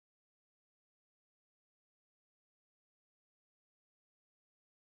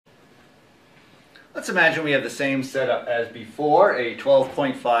Let's imagine we have the same setup as before, a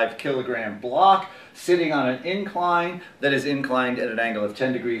 12.5 kilogram block sitting on an incline that is inclined at an angle of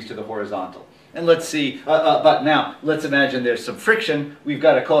 10 degrees to the horizontal. And let's see, but now let's imagine there's some friction. We've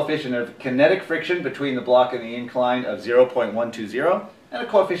got a coefficient of kinetic friction between the block and the incline of 0.120 and a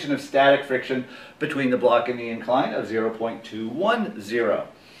coefficient of static friction between the block and the incline of 0.210.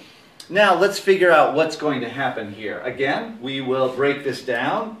 Now let's figure out what's going to happen here. Again, we will break this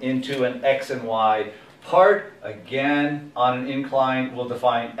down into an x and y part. Again, on an incline, we'll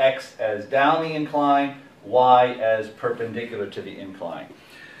define x as down the incline, y as perpendicular to the incline.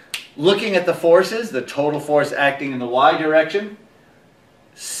 Looking at the forces, the total force acting in the y direction,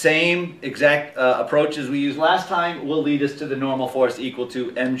 same exact approach as we used last time, will lead us to the normal force equal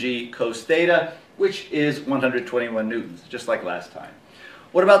to mg cos theta, which is 121 newtons, just like last time.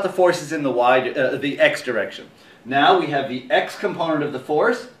 What about the forces in the x direction? Now we have the x component of the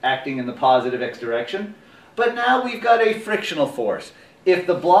force acting in the positive x direction, but now we've got a frictional force. If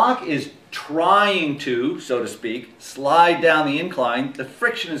the block is trying to, so to speak, slide down the incline, the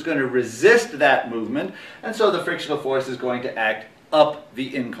friction is going to resist that movement, and so the frictional force is going to act up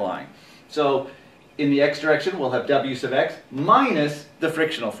the incline. So in the x direction, we'll have W sub x minus the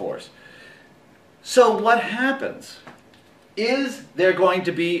frictional force. So what happens? Is there going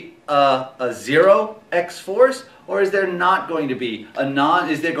to be a zero x force, or is there not going to be a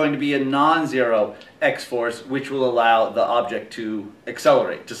non-zero x force which will allow the object to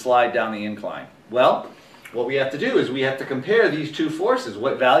accelerate, to slide down the incline? Well, what we have to do is we have to compare these two forces.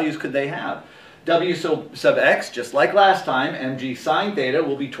 What values could they have? W sub x, just like last time, mg sine theta,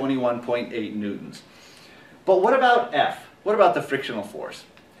 will be 21.8 newtons. But what about F? What about the frictional force?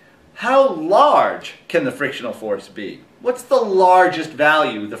 How large can the frictional force be? What's the largest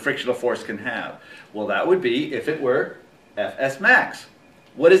value the frictional force can have? Well, that would be if it were Fs max.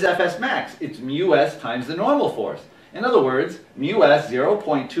 What is Fs max? It's mu s times the normal force. In other words, mu s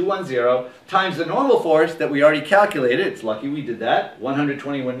 0.210 times the normal force that we already calculated, it's lucky we did that,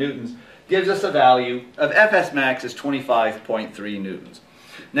 121 newtons, gives us a value of Fs max as 25.3 newtons.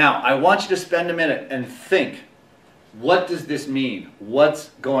 Now, I want you to spend a minute and think, what does this mean? What's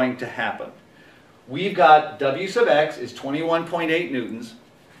going to happen? We've got W sub x is 21.8 newtons,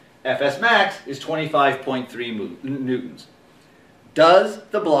 Fs max is 25.3 newtons. Does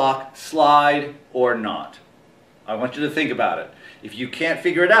the block slide or not? I want you to think about it. If you can't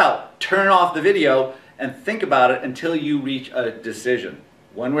figure it out, turn off the video and think about it until you reach a decision.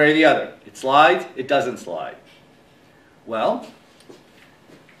 One way or the other. It slides, it doesn't slide. Well,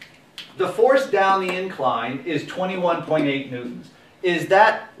 the force down the incline is 21.8 newtons. Is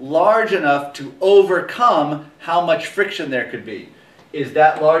that large enough to overcome how much friction there could be? Is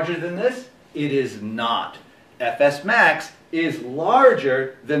that larger than this? It is not. Fs max is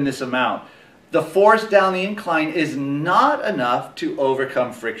larger than this amount. The force down the incline is not enough to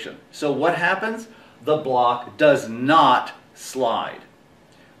overcome friction. So what happens? The block does not slide.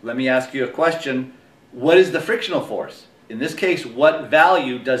 Let me ask you a question. What is the frictional force? In this case, what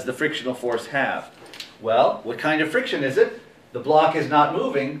value does the frictional force have? Well, what kind of friction is it? The block is not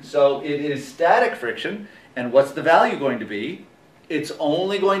moving, so it is static friction. And what's the value going to be? It's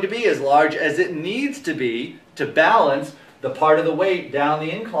only going to be as large as it needs to be to balance the part of the weight down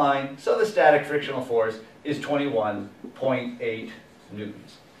the incline, so the static frictional force is 21.8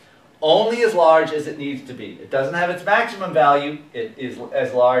 newtons. Only as large as it needs to be. It doesn't have its maximum value. It is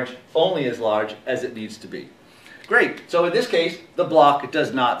as large, only as large as it needs to be. Great. So in this case, the block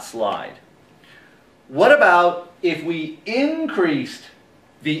does not slide. What about if we increased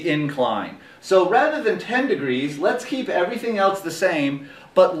the incline? So rather than 10 degrees, let's keep everything else the same,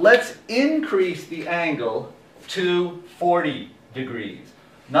 but let's increase the angle to 40 degrees.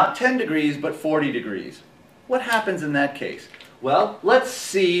 Not 10 degrees, but 40 degrees. What happens in that case? Well, let's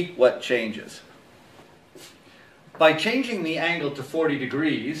see what changes. By changing the angle to 40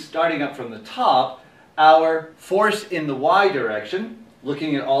 degrees, starting up from the top, our force in the y direction,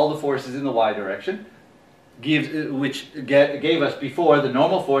 looking at all the forces in the y direction, which gave us before the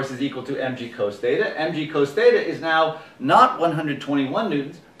normal force is equal to mg cos theta. Mg cos theta is now not 121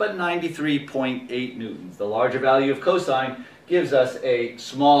 newtons, but 93.8 newtons. The larger value of cosine gives us a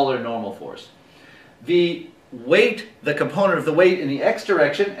smaller normal force. The weight, the component of the weight in the x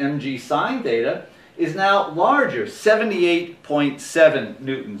direction, mg sine theta, is now larger, 78.7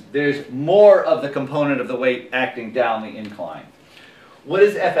 newtons. There's more of the component of the weight acting down the incline. What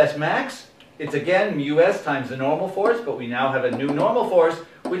is Fs max? It's again mu s times the normal force, but we now have a new normal force,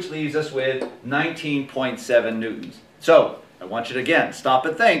 which leaves us with 19.7 newtons. So, I want you to again stop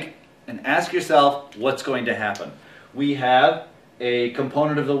and think and ask yourself what's going to happen. We have a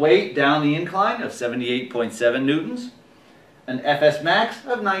component of the weight down the incline of 78.7 newtons, an Fs max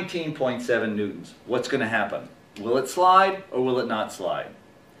of 19.7 newtons. What's going to happen? Will it slide or will it not slide?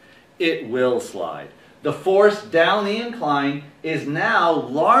 It will slide. The force down the incline is now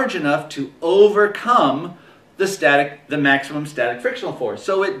large enough to overcome the maximum static frictional force.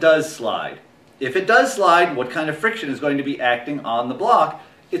 So it does slide. If it does slide, what kind of friction is going to be acting on the block?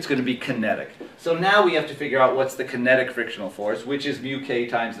 It's going to be kinetic. So now we have to figure out what's the kinetic frictional force, which is mu k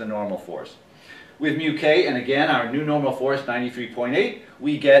times the normal force. With mu k, and again our new normal force 93.8,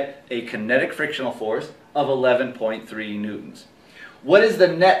 we get a kinetic frictional force of 11.3 newtons. What is the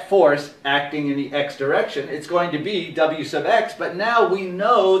net force acting in the x direction? It's going to be W sub x, but now we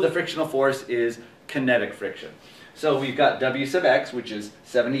know the frictional force is kinetic friction. So we've got W sub x, which is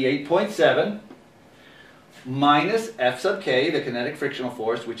 78.7, minus F sub k, the kinetic frictional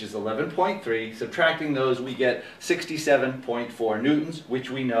force, which is 11.3. Subtracting those, we get 67.4 newtons, which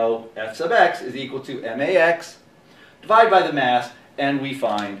we know F sub x is equal to max divided by the mass, and we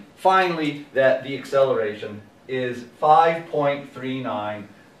find, finally, that the acceleration is 5.39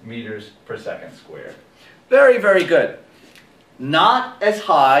 meters per second squared. Very, very good. Not as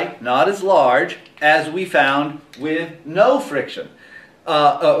high, not as large as we found with no friction.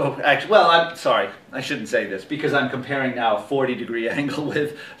 Actually, well, I'm sorry, I shouldn't say this because I'm comparing now a 40-degree angle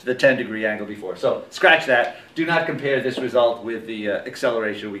with the 10-degree angle before. So scratch that. Do not compare this result with the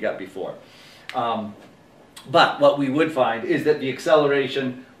acceleration we got before. But what we would find is that the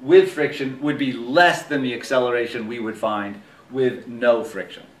acceleration with friction would be less than the acceleration we would find with no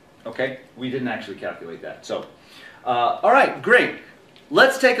friction. Okay? We didn't actually calculate that. So, all right, great.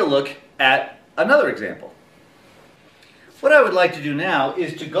 Let's take a look at another example. What I would like to do now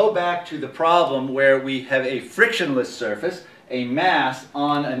is to go back to the problem where we have a frictionless surface, a mass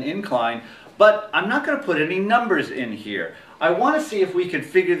on an incline, but I'm not going to put any numbers in here. I want to see if we can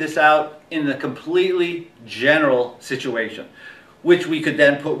figure this out in the completely general situation, which we could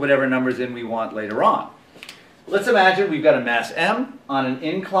then put whatever numbers in we want later on. Let's imagine we've got a mass m on an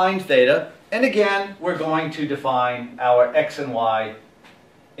incline theta, and again, we're going to define our x and y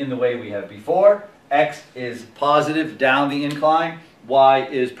in the way we have before. X is positive down the incline, y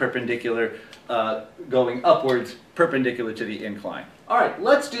is perpendicular, going upwards, perpendicular to the incline. All right,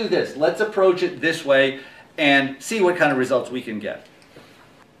 let's do this. Let's approach it this way and see what kind of results we can get.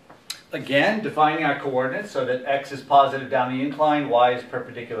 Again, defining our coordinates so that x is positive down the incline, y is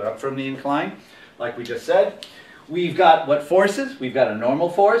perpendicular up from the incline, like we just said. We've got what forces? We've got a normal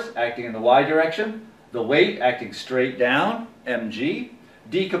force acting in the y direction, the weight acting straight down, mg.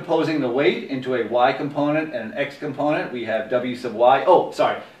 Decomposing the weight into a y component and an x component, we have w sub y. Oh,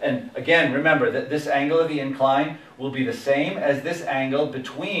 sorry. And again, remember that this angle of the incline will be the same as this angle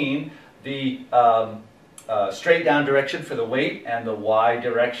between the straight down direction for the weight and the y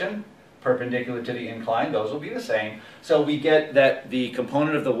direction, perpendicular to the incline. Those will be the same. So we get that the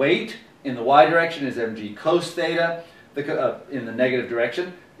component of the weight in the y direction is mg cos theta, in the negative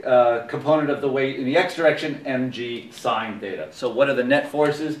direction. Component of the weight in the x direction, mg sine theta. So what are the net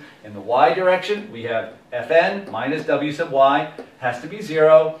forces in the y direction? We have Fn minus w sub y has to be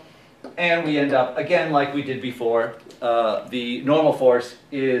 0, and we end up, again, like we did before, the normal force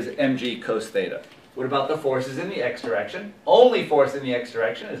is mg cos theta. What about the forces in the x direction? Only force in the x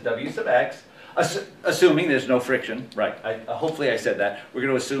direction is w sub x, assuming there's no friction. Right, hopefully I said that. We're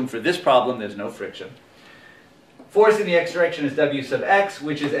going to assume for this problem there's no friction. Force in the x direction is w sub x,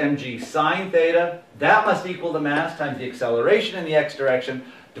 which is mg sine theta. That must equal the mass times the acceleration in the x direction.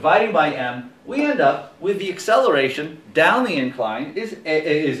 Dividing by m, we end up with the acceleration down the incline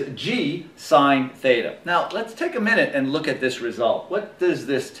is g sine theta. Now, let's take a minute and look at this result. What does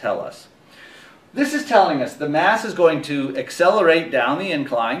this tell us? This is telling us the mass is going to accelerate down the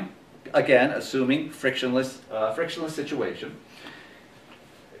incline, again, assuming frictionless situation.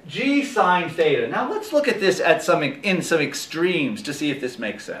 G sine theta. Now let's look at this at in some extremes to see if this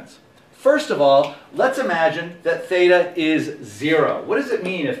makes sense. First of all, let's imagine that theta is 0. What does it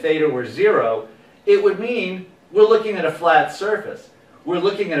mean if theta were 0? It would mean we're looking at a flat surface. We're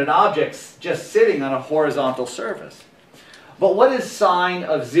looking at an object just sitting on a horizontal surface. But what is sine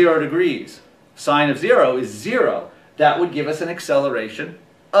of 0 degrees? Sine of 0 is 0. That would give us an acceleration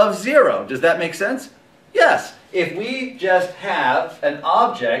of 0. Does that make sense? Yes. If we just have an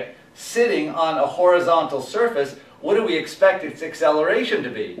object sitting on a horizontal surface, what do we expect its acceleration to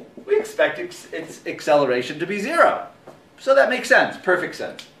be? We expect its acceleration to be 0. So that makes sense, perfect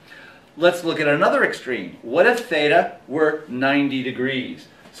sense. Let's look at another extreme. What if theta were 90 degrees?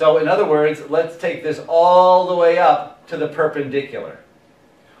 So in other words, let's take this all the way up to the perpendicular.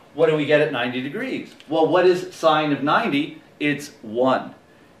 What do we get at 90 degrees? Well, what is sine of 90? it's 1.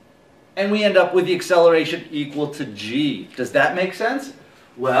 And we end up with the acceleration equal to g. Does that make sense?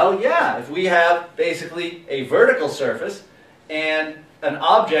 Well, yeah, if we have basically a vertical surface and an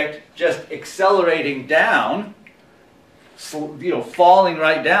object just accelerating down, falling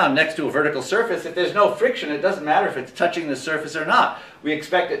right down next to a vertical surface, if there's no friction, it doesn't matter if it's touching the surface or not. We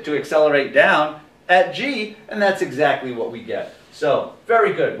expect it to accelerate down at g, and that's exactly what we get. So,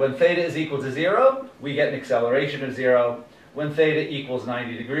 very good. When theta is equal to 0, we get an acceleration of 0. When theta equals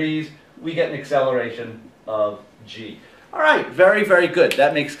 90 degrees, we get an acceleration of g. All right, very, very good.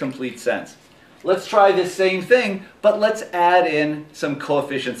 That makes complete sense. Let's try this same thing, but let's add in some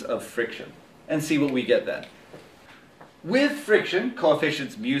coefficients of friction and see what we get then. With friction,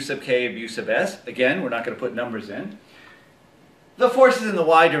 coefficients mu sub k and mu sub s, again, we're not going to put numbers in, the forces in the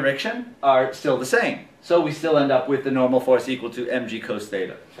y direction are still the same. So we still end up with the normal force equal to mg cos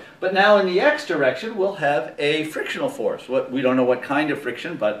theta. But now in the x direction, we'll have a frictional force. We don't know what kind of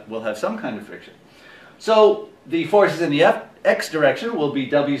friction, but we'll have some kind of friction. So the forces in the x direction will be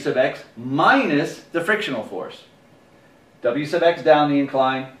w sub x minus the frictional force. W sub x down the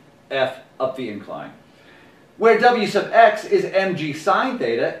incline, F up the incline. Where w sub x is mg sine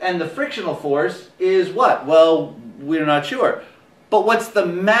theta, and the frictional force is what? Well, we're not sure. But what's the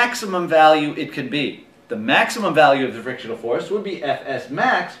maximum value it can be? The maximum value of the frictional force would be Fs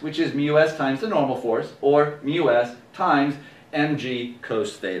max, which is mu s times the normal force, or mu s times mg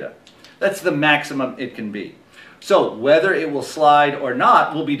cos theta. That's the maximum it can be. So whether it will slide or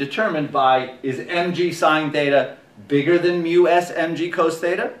not will be determined by, is mg sine theta bigger than mu s mg cos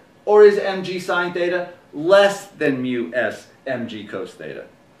theta? Or is mg sine theta less than mu s mg cos theta?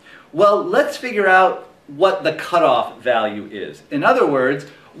 Well, let's figure out what the cutoff value is. In other words,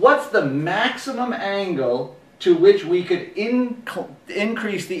 what's the maximum angle to which we could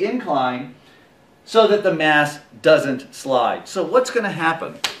increase the incline so that the mass doesn't slide? So what's going to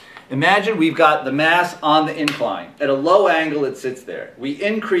happen? Imagine we've got the mass on the incline. At a low angle, it sits there. We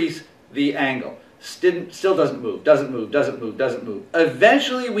increase the angle. Still doesn't move, doesn't move, doesn't move, doesn't move.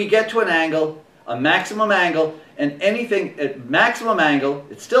 Eventually, we get to an angle, a maximum angle, and anything at maximum angle,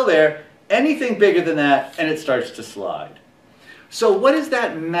 it's still there. Anything bigger than that, and it starts to slide. So what is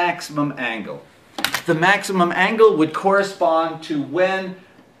that maximum angle? The maximum angle would correspond to when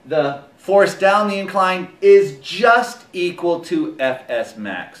the force down the incline is just equal to Fs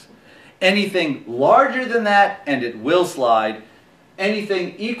max. Anything larger than that, and it will slide.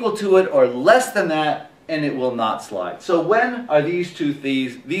 Anything equal to it or less than that, and it will not slide. So when are these two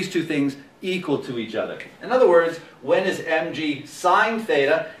things equal to each other? In other words, when is mg sine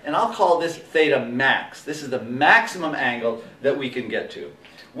theta, and I'll call this theta max. This is the maximum angle that we can get to.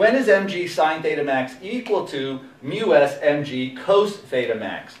 When is mg sine theta max equal to mu s mg cos theta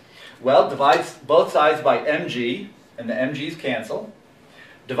max? Well, divide both sides by mg, and the mg's cancel.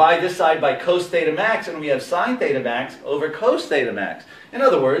 Divide this side by cos theta max, and we have sine theta max over cos theta max. In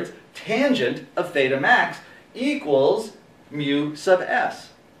other words, tangent of theta max equals mu sub s.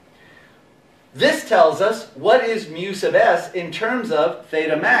 This tells us what is mu sub s in terms of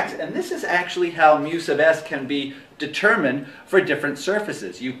theta max, and this is actually how mu sub s can be determined for different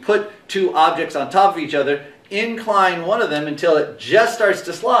surfaces. You put two objects on top of each other, incline one of them until it just starts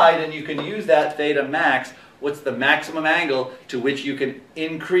to slide, and you can use that theta max. What's the maximum angle to which you can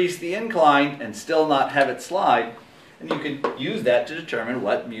increase the incline and still not have it slide? And you can use that to determine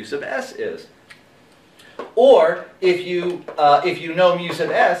what mu sub s is. Or, if you know mu sub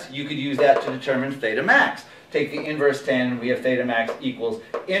s, you could use that to determine theta max. Take the inverse tan, and we have theta max equals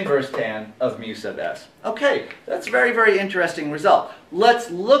inverse tan of mu sub s. Okay, that's a very, very interesting result. Let's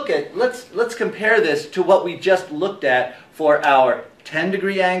compare this to what we just looked at for our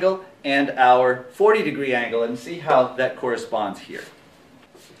 10-degree angle and our 40-degree angle, and see how that corresponds here.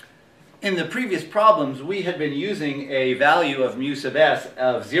 In the previous problems, we had been using a value of mu sub s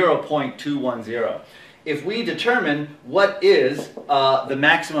of 0.210. If we determine what is the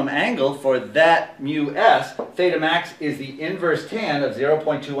maximum angle for that mu s, theta max is the inverse tan of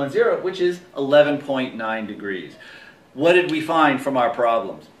 0.210, which is 11.9 degrees. What did we find from our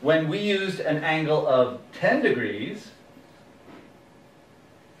problems? When we used an angle of 10 degrees,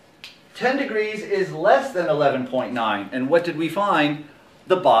 10 degrees is less than 11.9. And what did we find?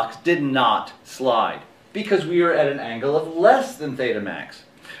 The box did not slide because we were at an angle of less than theta max.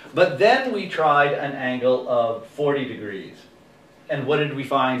 But then we tried an angle of 40 degrees. And what did we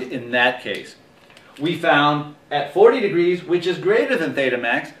find in that case? We found at 40 degrees, which is greater than theta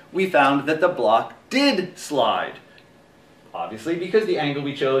max, we found that the block did slide. Obviously, because the angle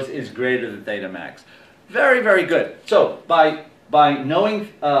we chose is greater than theta max. Very, very good. So, by by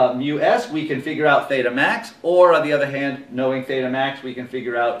knowing mu s, we can figure out theta max, or on the other hand, knowing theta max, we can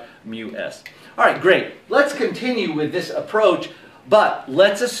figure out mu s. All right, great. Let's continue with this approach, but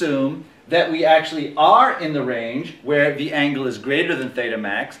let's assume that we actually are in the range where the angle is greater than theta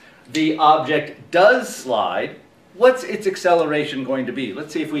max. The object does slide. What's its acceleration going to be?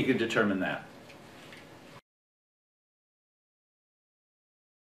 Let's see if we can determine that.